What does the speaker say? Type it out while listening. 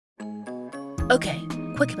Okay,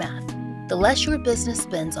 quick math. The less your business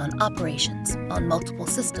spends on operations, on multiple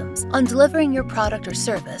systems, on delivering your product or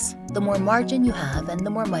service, the more margin you have and the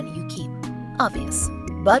more money you keep. Obvious.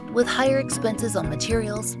 But with higher expenses on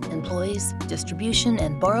materials, employees, distribution,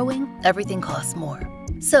 and borrowing, everything costs more.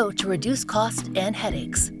 So to reduce cost and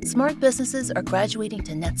headaches, smart businesses are graduating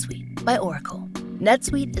to NetSuite by Oracle.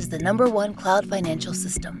 NetSuite is the #1 cloud financial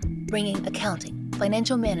system, bringing accounting,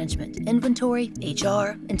 financial management, inventory,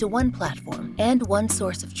 HR into one platform and one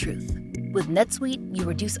source of truth. With NetSuite, you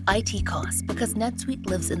reduce IT costs because NetSuite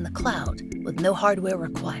lives in the cloud with no hardware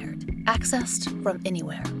required, accessed from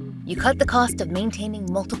anywhere. You cut the cost of maintaining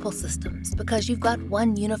multiple systems because you've got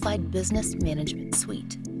one unified business management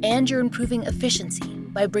suite. And you're improving efficiency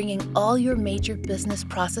by bringing all your major business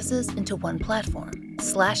processes into one platform,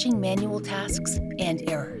 slashing manual tasks and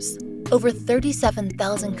errors. Over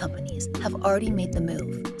 37,000 companies have already made the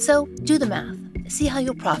move. So do the math. See how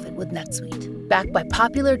you'll profit with NetSuite. Backed by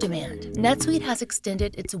popular demand, NetSuite has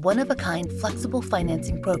extended its one-of-a-kind flexible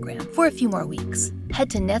financing program for a few more weeks. Head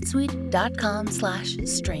to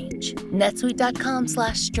netsuite.com/strange.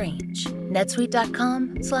 netsuite.com/strange.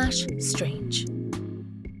 netsuite.com/strange.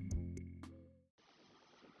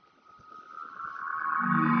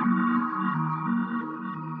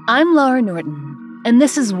 I'm Laura Norton, and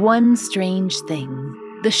this is One Strange Thing,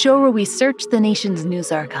 the show where we search the nation's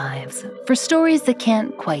news archives for stories that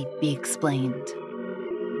can't quite be explained.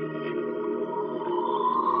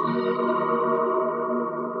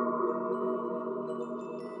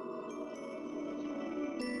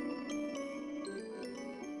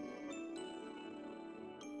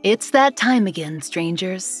 It's that time again,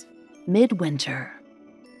 strangers. Midwinter.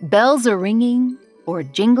 Bells are ringing, or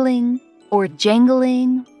jingling, or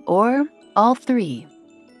jangling, or all three.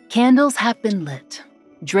 Candles have been lit.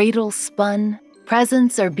 Dreidels spun,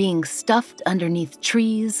 presents are being stuffed underneath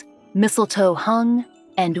trees, mistletoe hung,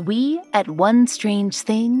 and we at One Strange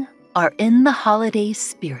Thing are in the holiday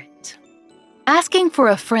spirit. Asking for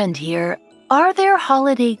a friend here, are there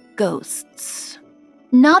holiday ghosts?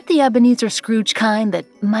 Not the Ebenezer Scrooge kind that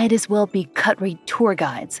might as well be cut-rate tour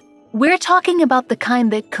guides. We're talking about the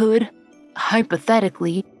kind that could,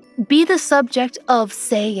 hypothetically, be the subject of,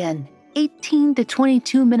 say, an 18 to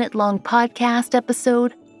 22 minute long podcast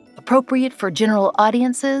episode, appropriate for general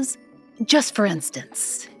audiences. Just for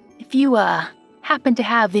instance, if you happen to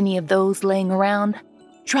have any of those laying around,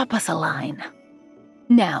 drop us a line.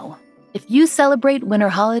 Now, if you celebrate winter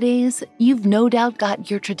holidays, you've no doubt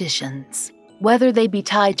got your traditions, whether they be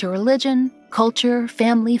tied to religion, culture,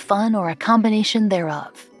 family, fun, or a combination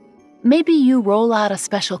thereof. Maybe you roll out a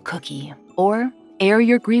special cookie, or air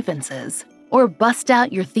your grievances, or bust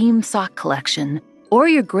out your themed sock collection, or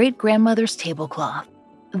your great-grandmother's tablecloth.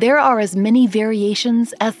 There are as many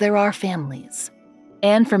variations as there are families.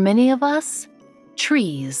 And for many of us,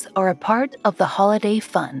 trees are a part of the holiday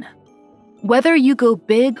fun. Whether you go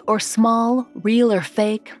big or small, real or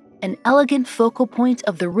fake, an elegant focal point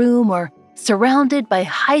of the room, or surrounded by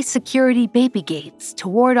high-security baby gates to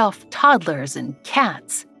ward off toddlers and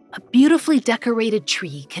cats, a beautifully decorated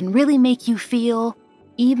tree can really make you feel,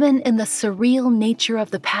 even in the surreal nature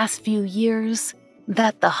of the past few years,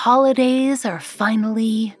 that the holidays are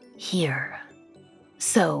finally here.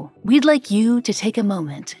 So, we'd like you to take a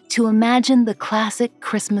moment to imagine the classic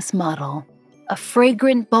Christmas model, a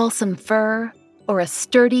fragrant balsam fir or a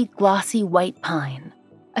sturdy glossy white pine,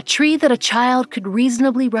 a tree that a child could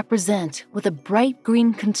reasonably represent with a bright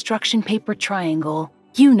green construction paper triangle,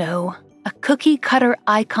 you know, a cookie cutter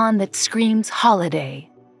icon that screams holiday.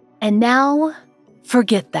 And now,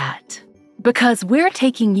 forget that, because we're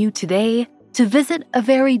taking you today to visit a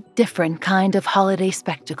very different kind of holiday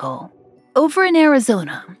spectacle. Over in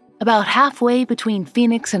Arizona, about halfway between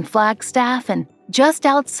Phoenix and Flagstaff and just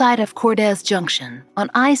outside of Cordes Junction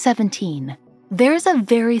on I-17, there's a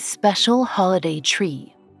very special holiday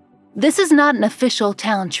tree. This is not an official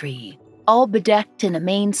town tree, all bedecked in a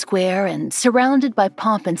main square and surrounded by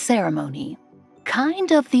pomp and ceremony.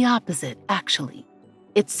 Kind of the opposite, actually.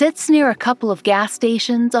 It sits near a couple of gas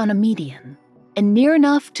stations on a median, and near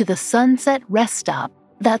enough to the Sunset Rest Stop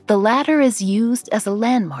that the latter is used as a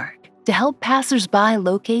landmark to help passersby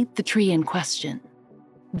locate the tree in question.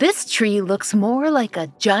 This tree looks more like a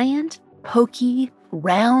giant, pokey,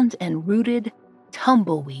 round and rooted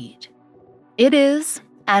tumbleweed. It is,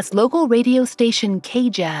 as local radio station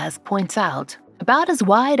K-Jazz points out, about as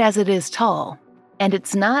wide as it is tall, and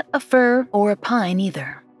it's not a fir or a pine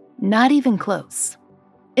either, not even close.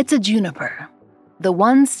 It's a juniper, the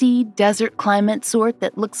one-seed desert climate sort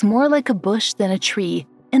that looks more like a bush than a tree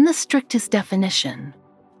in the strictest definition,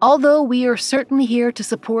 although we are certainly here to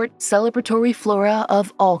support celebratory flora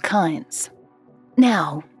of all kinds.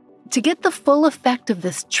 Now, to get the full effect of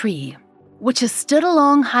this tree, which has stood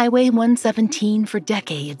along Highway 117 for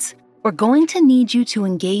decades, we're going to need you to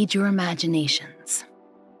engage your imaginations.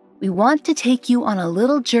 We want to take you on a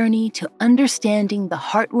little journey to understanding the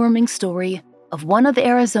heartwarming story of one of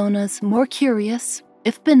Arizona's more curious,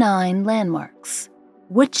 if benign, landmarks,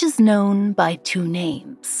 which is known by two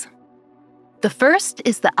names. The first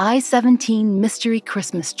is the I-17 Mystery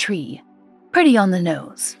Christmas Tree, pretty on the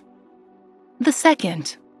nose. The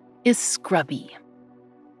second is Scrubby.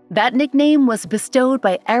 That nickname was bestowed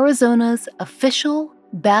by Arizona's official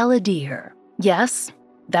balladeer. Yes,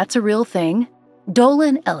 that's a real thing.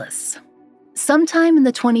 Dolan Ellis. Sometime in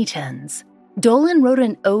the 2010s, Dolan wrote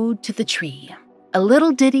an ode to the tree, a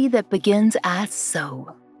little ditty that begins as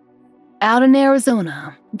so. Out in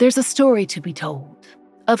Arizona, there's a story to be told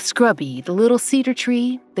of Scrubby, the little cedar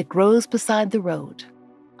tree that grows beside the road.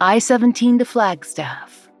 I-17 to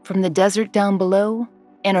Flagstaff, from the desert down below,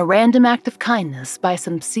 and a random act of kindness by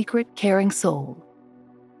some secret caring soul.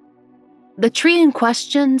 The tree in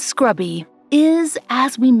question, Scrubby, is,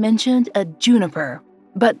 as we mentioned, a juniper,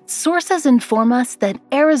 but sources inform us that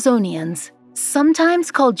Arizonians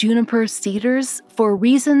sometimes call junipers cedars for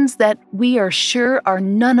reasons that we are sure are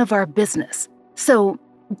none of our business, so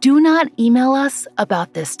do not email us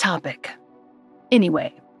about this topic.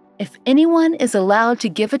 Anyway, if anyone is allowed to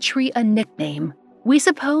give a tree a nickname, we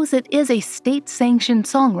suppose it is a state-sanctioned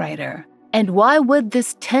songwriter. And why would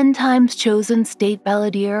this 10 times chosen state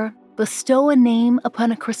balladeer bestow a name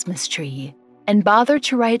upon a Christmas tree and bother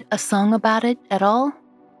to write a song about it at all?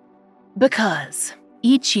 Because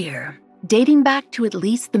each year, dating back to at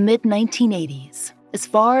least the mid-1980s, as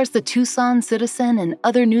far as the Tucson Citizen and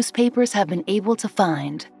other newspapers have been able to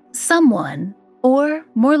find, someone, or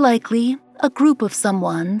more likely, a group of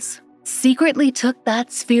someones, secretly took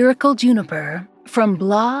that spherical juniper from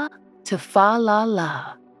blah to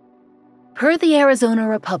fa-la-la. Per the Arizona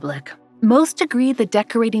Republic, most agree the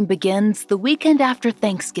decorating begins the weekend after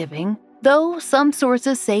Thanksgiving, though some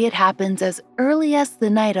sources say it happens as early as the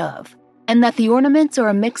night of, and that the ornaments are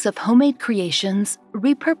a mix of homemade creations,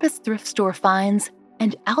 repurposed thrift store finds,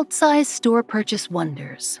 and outsized store purchase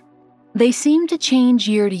wonders. They seem to change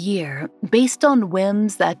year to year based on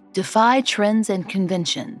whims that defy trends and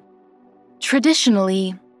convention.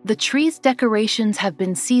 Traditionally, the tree's decorations have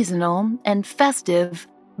been seasonal and festive,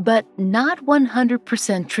 but not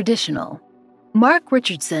 100% traditional. Mark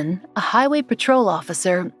Richardson, a highway patrol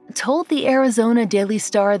officer, told the Arizona Daily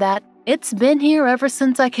Star that it's been here ever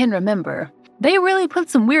since I can remember. They really put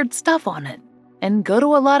some weird stuff on it and go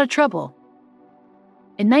to a lot of trouble.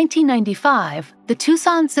 In 1995, the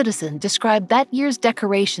Tucson Citizen described that year's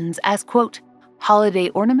decorations as, quote, holiday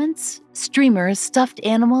ornaments, streamers, stuffed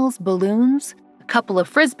animals, balloons, a couple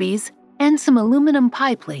of frisbees, and some aluminum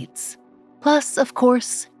pie plates. Plus, of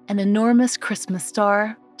course, an enormous Christmas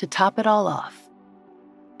star to top it all off.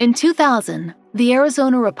 In 2000, the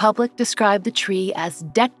Arizona Republic described the tree as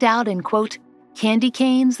decked out in, quote, candy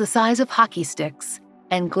canes the size of hockey sticks,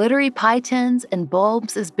 and glittery pie tins and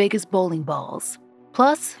bulbs as big as bowling balls.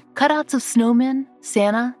 Plus, cutouts of snowmen,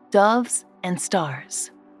 Santa, doves, and stars.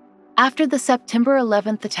 After the September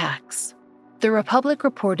 11th attacks, the Republic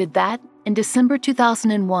reported that, in December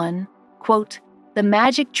 2001, quote, the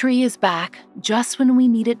magic tree is back just when we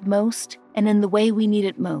need it most and in the way we need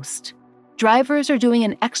it most. Drivers are doing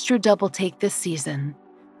an extra double take this season.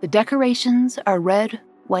 The decorations are red,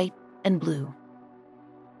 white, and blue.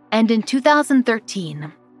 And in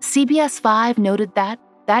 2013, CBS 5 noted that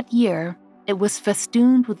year, it was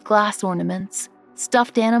festooned with glass ornaments,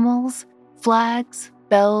 stuffed animals, flags,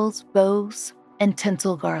 bells, bows, and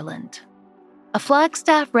tinsel garland. A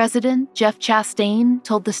Flagstaff resident, Jeff Chastain,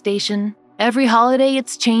 told the station, every holiday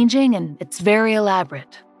it's changing and it's very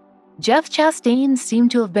elaborate. Jeff Chastain seemed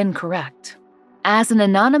to have been correct. As an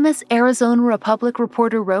anonymous Arizona Republic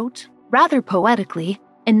reporter wrote, rather poetically,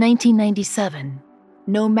 in 1997,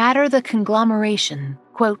 no matter the conglomeration,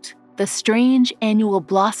 quote, the strange annual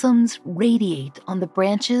blossoms radiate on the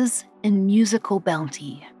branches in musical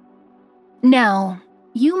bounty. Now,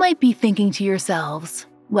 you might be thinking to yourselves,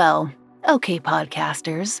 well, okay,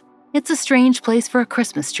 podcasters, it's a strange place for a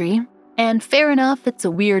Christmas tree, and fair enough, it's a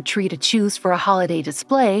weird tree to choose for a holiday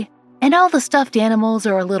display, and all the stuffed animals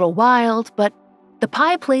are a little wild, but the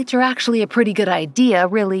pie plates are actually a pretty good idea,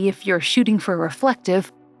 really, if you're shooting for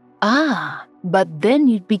reflective. But then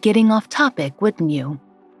you'd be getting off topic, wouldn't you?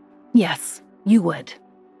 Yes, you would.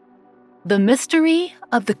 The mystery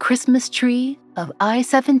of the Christmas tree of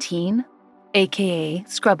I-17, aka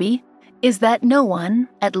Scrubby, is that no one,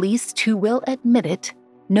 at least who will admit it,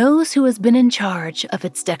 knows who has been in charge of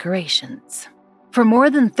its decorations. For more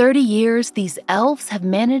than 30 years, these elves have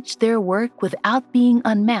managed their work without being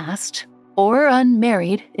unmasked, or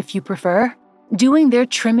unmarried if you prefer, doing their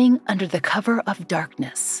trimming under the cover of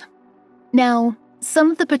darkness. Now,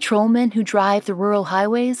 some of the patrolmen who drive the rural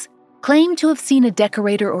highways claim to have seen a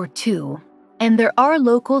decorator or two, and there are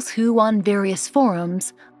locals who, on various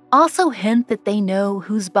forums, also hint that they know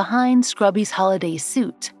who's behind Scrubby's holiday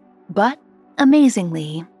suit. But,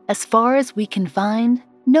 amazingly, as far as we can find,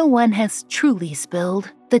 no one has truly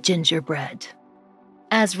spilled the gingerbread.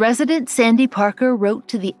 As resident Sandy Parker wrote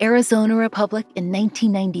to the Arizona Republic in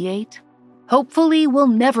 1998, "Hopefully we'll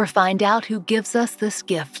never find out who gives us this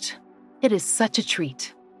gift. It is such a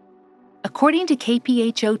treat." According to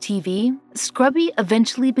KPHO-TV, Scrubby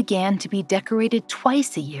eventually began to be decorated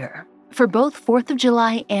twice a year, for both 4th of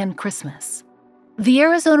July and Christmas. The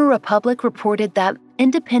Arizona Republic reported that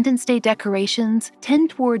Independence Day decorations tend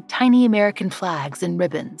toward tiny American flags and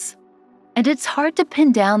ribbons. And it's hard to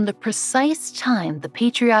pin down the precise time the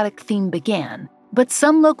patriotic theme began, but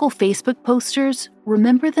some local Facebook posters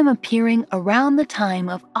remember them appearing around the time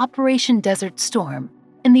of Operation Desert Storm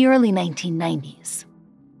in the early 1990s.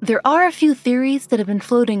 There are a few theories that have been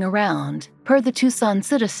floating around, per the Tucson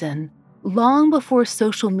Citizen, long before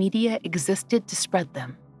social media existed to spread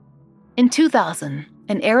them. In 2000,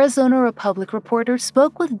 an Arizona Republic reporter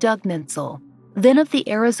spoke with Doug Nitzel, then of the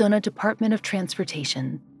Arizona Department of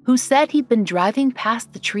Transportation, who said he'd been driving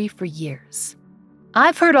past the tree for years.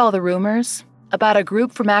 "I've heard all the rumors about a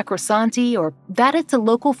group from Acrosanti or that it's a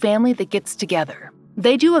local family that gets together.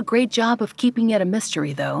 They do a great job of keeping it a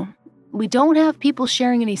mystery, though. We don't have people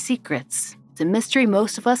sharing any secrets. It's a mystery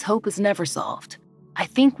most of us hope is never solved. I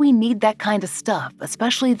think we need that kind of stuff,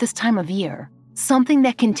 especially this time of year. Something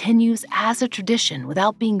that continues as a tradition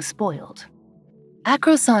without being spoiled."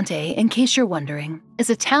 Acrosante, in case you're wondering, is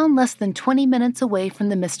a town less than 20 minutes away from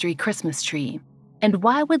the mystery Christmas tree. And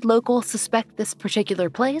why would locals suspect this particular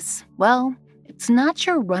place? Well, it's not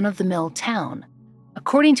your run-of-the-mill town.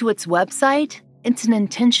 According to its website, it's an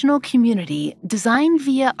intentional community designed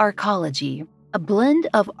via arcology, a blend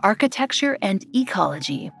of architecture and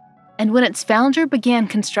ecology. And when its founder began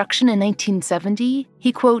construction in 1970,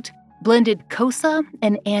 he, quote, blended cosa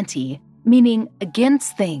and anti, meaning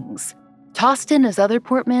against things, tossed in his other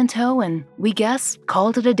portmanteau and, we guess,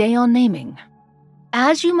 called it a day on naming.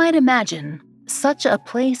 As you might imagine, such a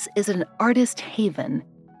place is an artist haven,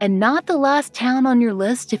 and not the last town on your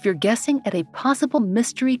list if you're guessing at a possible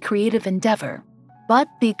mystery creative endeavor, but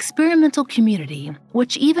the experimental community,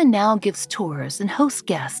 which even now gives tours and hosts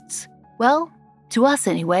guests. Well, to us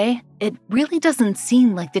anyway, it really doesn't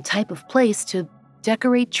seem like the type of place to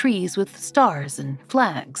decorate trees with stars and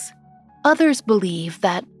flags. Others believe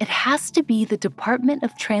that it has to be the Department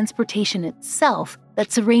of Transportation itself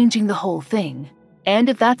that's arranging the whole thing. And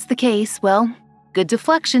if that's the case, well, good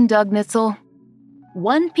deflection, Doug Nitzel.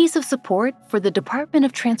 One piece of support for the Department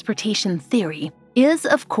of Transportation theory is,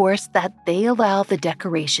 of course, that they allow the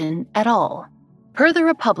decoration at all. Per the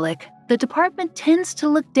Republic, the department tends to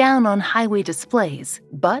look down on highway displays,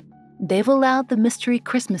 but they've allowed the mystery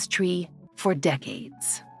Christmas tree for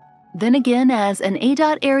decades. Then again, as an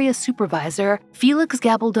ADOT area supervisor, Felix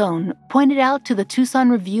Gabaldon pointed out to the Tucson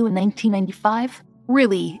Review in 1995,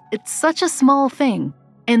 really, it's such a small thing,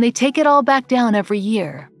 and they take it all back down every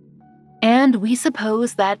year. And we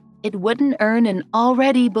suppose that it wouldn't earn an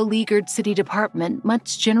already beleaguered city department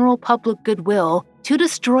much general public goodwill to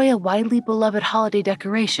destroy a widely beloved holiday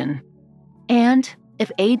decoration. And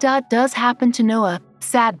if ADOT does happen to know a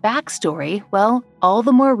sad backstory, well, all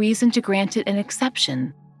the more reason to grant it an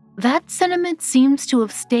exception. That sentiment seems to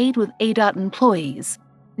have stayed with ADOT employees.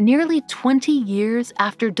 Nearly 20 years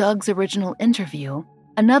after Doug's original interview,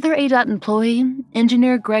 another ADOT employee,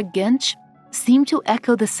 engineer Greg Ginch, seemed to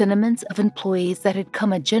echo the sentiments of employees that had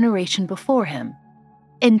come a generation before him.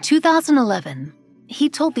 In 2011, he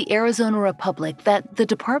told the Arizona Republic that the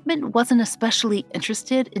department wasn't especially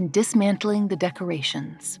interested in dismantling the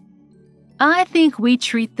decorations. I think we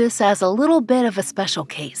treat this as a little bit of a special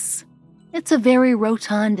case. It's a very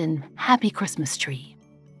rotund and happy Christmas tree.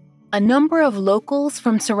 A number of locals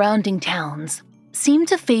from surrounding towns seem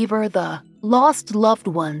to favor the lost loved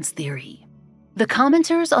ones theory. The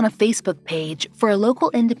commenters on a Facebook page for a local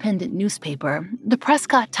independent newspaper, the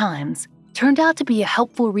Prescott Times, turned out to be a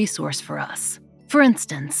helpful resource for us. For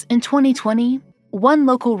instance, in 2020, one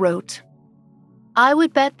local wrote, "I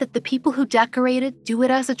would bet that the people who decorate it do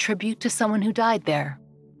it as a tribute to someone who died there.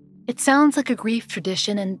 It sounds like a grief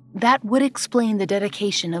tradition, and that would explain the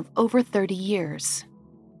dedication of over 30 years.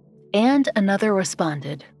 And another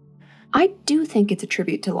responded, "I do think it's a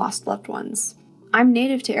tribute to lost loved ones. I'm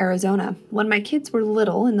native to Arizona. When my kids were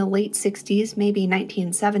little, in the late 60s, maybe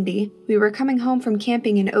 1970, we were coming home from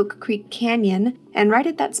camping in Oak Creek Canyon, and right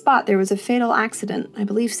at that spot there was a fatal accident. I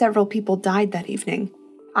believe several people died that evening.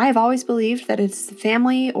 I have always believed that it's the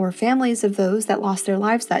family or families of those that lost their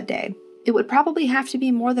lives that day. It would probably have to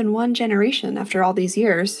be more than one generation after all these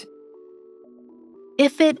years.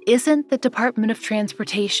 If it isn't the Department of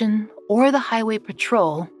Transportation or the Highway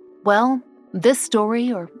Patrol, well, this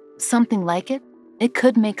story, or something like it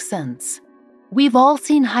could make sense. We've all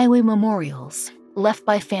seen highway memorials, left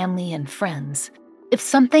by family and friends. If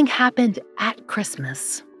something happened at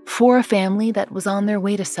Christmas for a family that was on their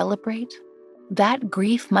way to celebrate, that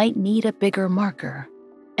grief might need a bigger marker.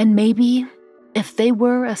 And maybe, if they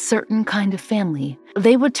were a certain kind of family,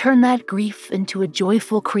 they would turn that grief into a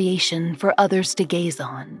joyful creation for others to gaze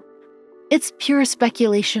on. It's pure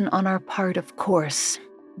speculation on our part, of course.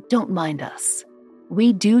 Don't mind us.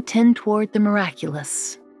 We do tend toward the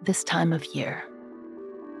miraculous this time of year.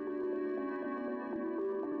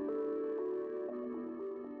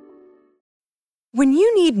 When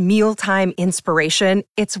you need mealtime inspiration,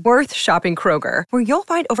 it's worth shopping Kroger, where you'll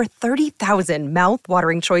find over 30,000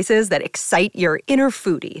 mouth-watering choices that excite your inner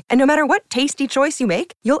foodie. And no matter what tasty choice you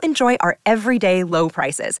make, you'll enjoy our everyday low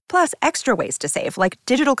prices, plus extra ways to save, like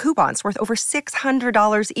digital coupons worth over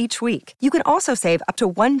 $600 each week. You can also save up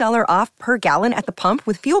to $1 off per gallon at the pump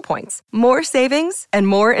with fuel points. More savings and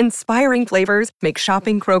more inspiring flavors make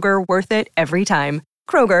shopping Kroger worth it every time.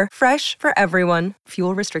 Kroger, fresh for everyone.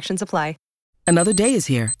 Fuel restrictions apply. Another day is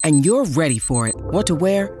here, and you're ready for it. What to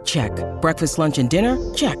wear? Check. Breakfast, lunch, and dinner?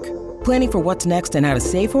 Check. Planning for what's next and how to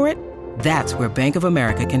save for it? That's where Bank of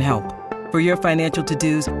America can help. For your financial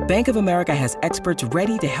to-dos, Bank of America has experts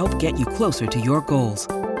ready to help get you closer to your goals.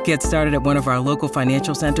 Get started at one of our local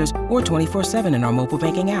financial centers or 24/7 in our mobile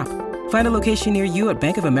banking app. Find a location near you at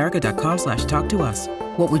bankofamerica.com/talktous.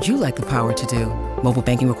 What would you like the power to do? Mobile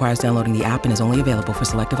banking requires downloading the app and is only available for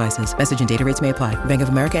select devices. Message and data rates may apply. Bank of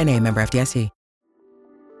America N.A., member FDIC.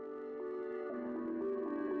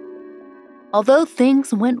 Although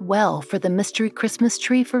things went well for the mystery Christmas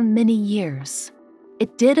tree for many years,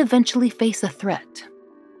 it did eventually face a threat,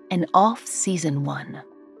 an off-season one.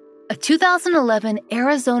 A 2011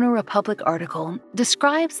 Arizona Republic article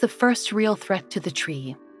describes the first real threat to the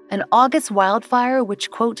tree, an August wildfire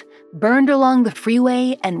which, quote, burned along the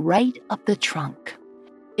freeway and right up the trunk.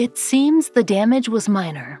 It seems the damage was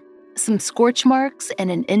minor, some scorch marks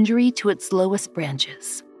and an injury to its lowest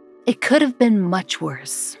branches. It could have been much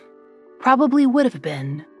worse. Probably would have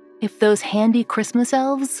been if those handy Christmas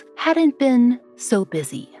elves hadn't been so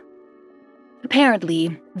busy.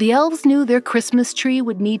 Apparently, the elves knew their Christmas tree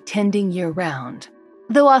would need tending year-round.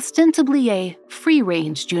 Though ostensibly a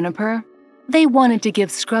free-range juniper, they wanted to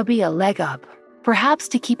give Scrubby a leg up, perhaps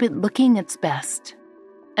to keep it looking its best.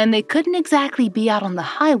 And they couldn't exactly be out on the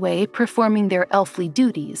highway performing their elfly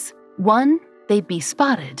duties. 1, they'd be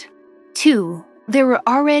spotted. 2, there were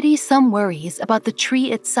already some worries about the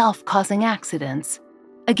tree itself causing accidents.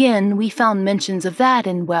 Again, we found mentions of that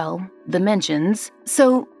in, well, the mentions,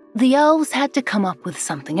 so the elves had to come up with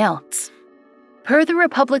something else. Per the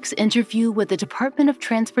Republic's interview with the Department of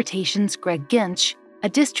Transportation's Greg Ginch, a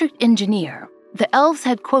district engineer, the elves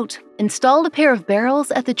had, quote, installed a pair of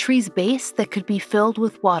barrels at the tree's base that could be filled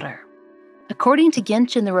with water. According to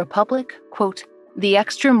Ginch in the Republic, quote, the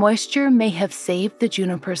extra moisture may have saved the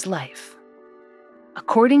juniper's life.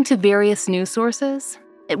 According to various news sources,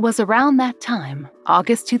 it was around that time,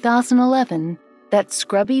 August 2011, that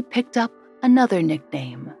Scrubby picked up another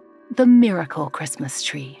nickname, the Miracle Christmas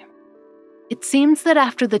Tree. It seems that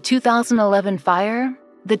after the 2011 fire,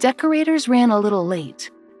 the decorators ran a little late,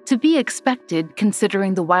 to be expected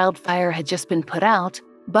considering the wildfire had just been put out,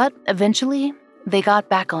 but eventually they got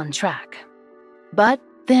back on track. But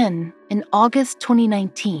then, in August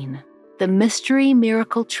 2019, the mystery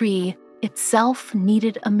miracle tree itself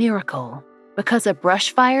needed a miracle because a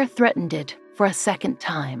brush fire threatened it for a second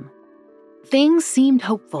time. Things seemed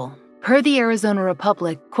hopeful. Per the Arizona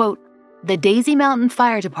Republic, quote, the Daisy Mountain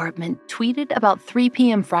Fire Department tweeted about 3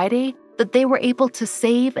 p.m. Friday that they were able to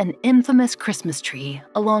save an infamous Christmas tree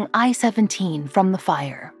along I-17 from the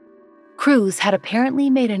fire. Crews had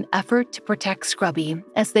apparently made an effort to protect Scrubby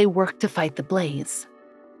as they worked to fight the blaze.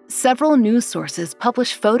 Several news sources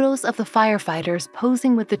published photos of the firefighters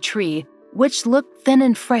posing with the tree, which looked thin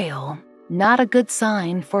and frail, not a good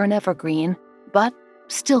sign for an evergreen, but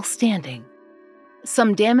still standing.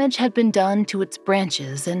 Some damage had been done to its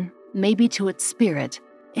branches and maybe to its spirit.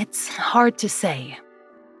 It's hard to say.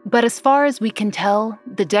 But as far as we can tell,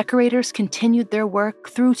 the decorators continued their work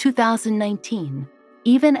through 2019,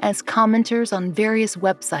 even as commenters on various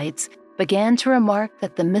websites began to remark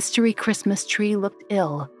that the mystery Christmas tree looked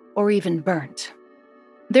ill or even burnt.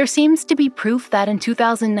 There seems to be proof that in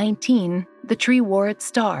 2019, the tree wore its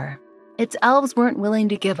star. Its elves weren't willing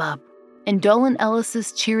to give up, and Dolan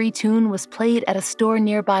Ellis's cheery tune was played at a store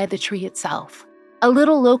nearby the tree itself, a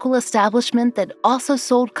little local establishment that also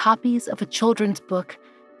sold copies of a children's book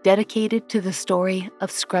dedicated to the story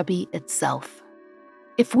of Scrubby itself.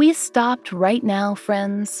 If we stopped right now,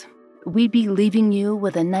 friends, we'd be leaving you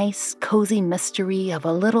with a nice, cozy mystery of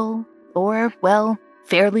a little, or, well,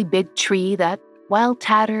 fairly big tree that, while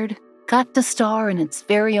tattered, got to star in its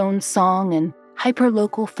very own song and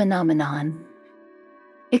hyperlocal phenomenon.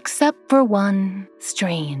 Except for one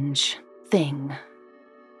strange thing.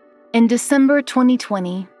 In December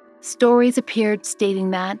 2020, stories appeared stating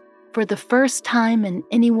that, for the first time in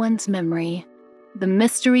anyone's memory, the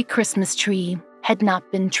mystery Christmas tree had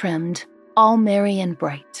not been trimmed, all merry and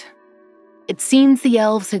bright. It seems the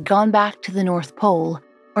elves had gone back to the North Pole,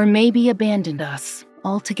 or maybe abandoned us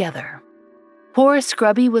altogether. Poor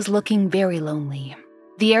Scrubby was looking very lonely.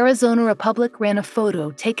 The Arizona Republic ran a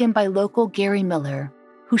photo taken by local Gary Miller,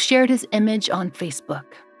 who shared his image on Facebook.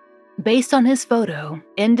 Based on his photo,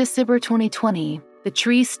 in December 2020, the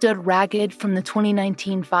tree stood ragged from the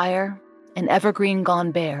 2019 fire, an evergreen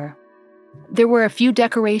gone bare. There were a few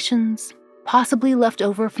decorations, possibly left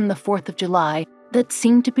over from the 4th of July, that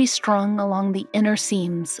seemed to be strung along the inner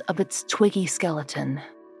seams of its twiggy skeleton.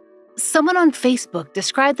 Someone on Facebook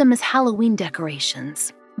described them as Halloween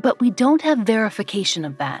decorations, but we don't have verification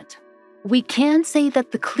of that. We can say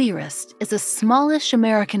that the clearest is a smallish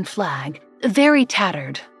American flag, very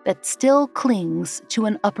tattered, that still clings to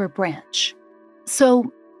an upper branch.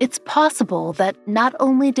 So it's possible that not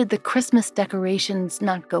only did the Christmas decorations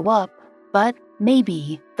not go up, but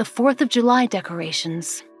maybe the 4th of July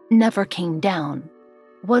decorations never came down.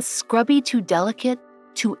 Was Scrubby too delicate,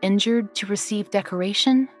 too injured to receive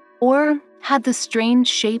decoration? Or had the strange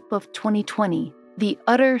shape of 2020, the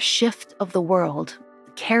utter shift of the world,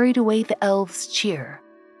 carried away the elves' cheer?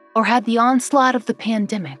 Or had the onslaught of the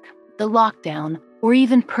pandemic, the lockdown, or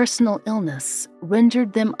even personal illness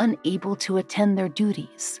rendered them unable to attend their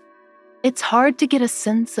duties? It's hard to get a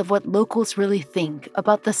sense of what locals really think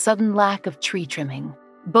about the sudden lack of tree trimming.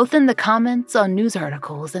 Both in the comments on news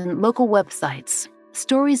articles and local websites,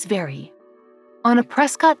 stories vary. On a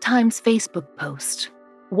Prescott Times Facebook post,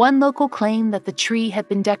 one local claimed that the tree had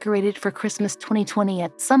been decorated for Christmas 2020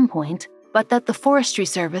 at some point, but that the Forestry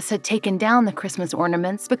Service had taken down the Christmas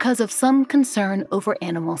ornaments because of some concern over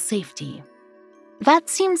animal safety. That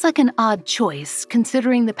seems like an odd choice,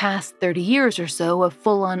 considering the past 30 years or so of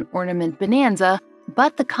full-on ornament bonanza,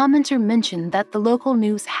 but the commenter mentioned that the local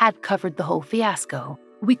news had covered the whole fiasco.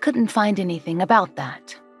 We couldn't find anything about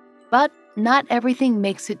that. But not everything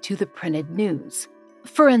makes it to the printed news.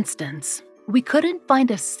 For instance, we couldn't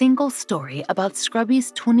find a single story about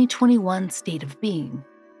Scrubby's 2021 state of being,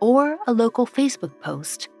 or a local Facebook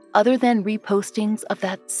post, other than repostings of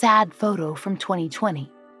that sad photo from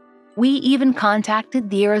 2020. We even contacted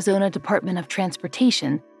the Arizona Department of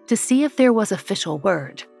Transportation to see if there was official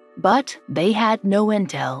word, but they had no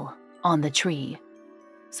intel on the tree.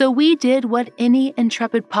 So we did what any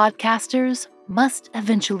intrepid podcasters must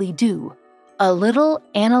eventually do, a little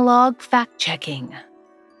analog fact-checking.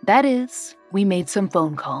 That is, we made some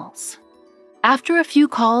phone calls. After a few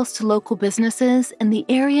calls to local businesses in the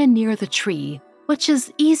area near the tree, which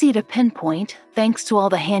is easy to pinpoint thanks to all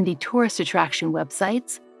the handy tourist attraction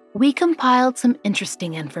websites, we compiled some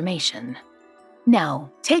interesting information.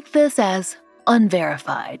 Now, take this as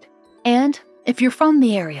unverified. And if you're from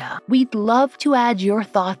the area, we'd love to add your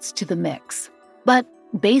thoughts to the mix. But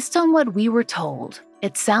based on what we were told,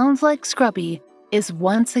 it sounds like Scrubby is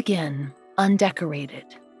once again undecorated.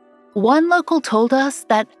 One local told us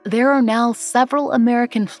that there are now several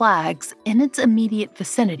American flags in its immediate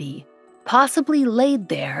vicinity, possibly laid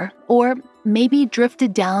there or maybe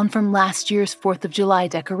drifted down from last year's 4th of July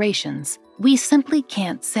decorations. We simply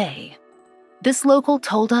can't say. This local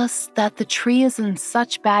told us that the tree is in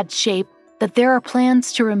such bad shape that there are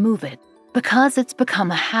plans to remove it because it's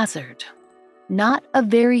become a hazard. Not a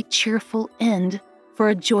very cheerful end for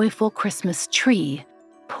a joyful Christmas tree.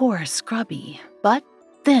 Poor Scrubby. But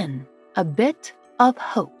then, a bit of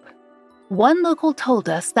hope. One local told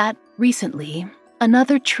us that recently,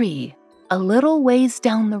 another tree, a little ways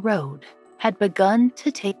down the road, had begun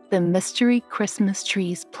to take the mystery Christmas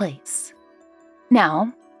tree's place.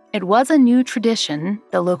 Now, it was a new tradition,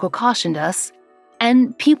 the local cautioned us,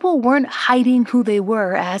 and people weren't hiding who they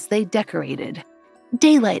were as they decorated.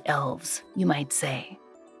 Daylight elves, you might say.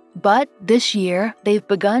 But this year, they've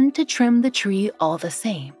begun to trim the tree all the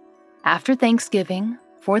same. After Thanksgiving,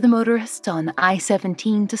 for the motorists on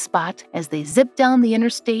I-17 to spot as they zip down the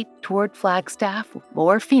interstate toward Flagstaff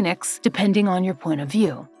or Phoenix, depending on your point of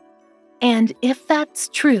view. And if that's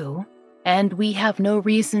true, and we have no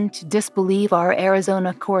reason to disbelieve our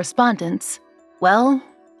Arizona correspondents, well,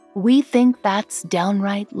 we think that's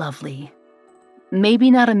downright lovely.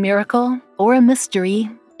 Maybe not a miracle or a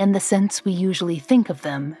mystery in the sense we usually think of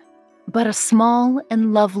them, but a small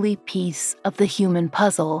and lovely piece of the human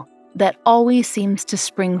puzzle that always seems to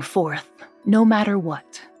spring forth, no matter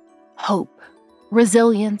what. Hope,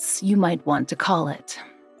 resilience, you might want to call it.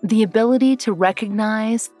 The ability to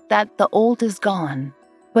recognize that the old is gone,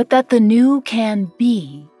 but that the new can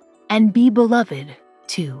be, and be beloved,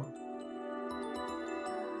 too.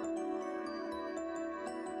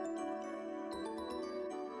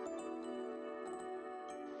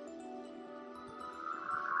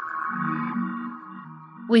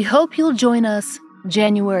 We hope you'll join us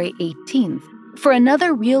January 18th for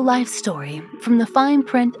another real-life story from the fine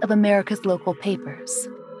print of America's local papers,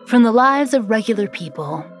 from the lives of regular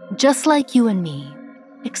people, just like you and me,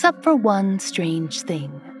 except for one strange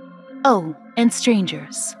thing. Oh, and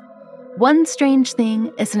strangers. One Strange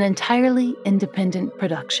Thing is an entirely independent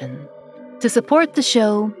production. To support the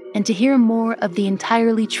show and to hear more of the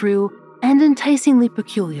entirely true and enticingly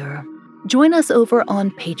peculiar, join us over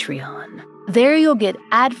on Patreon. There you'll get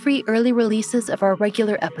ad-free early releases of our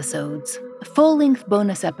regular episodes, full-length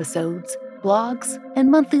bonus episodes, blogs,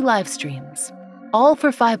 and monthly live streams, all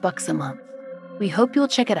for $5 a month. We hope you'll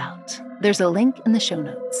check it out. There's a link in the show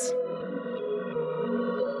notes.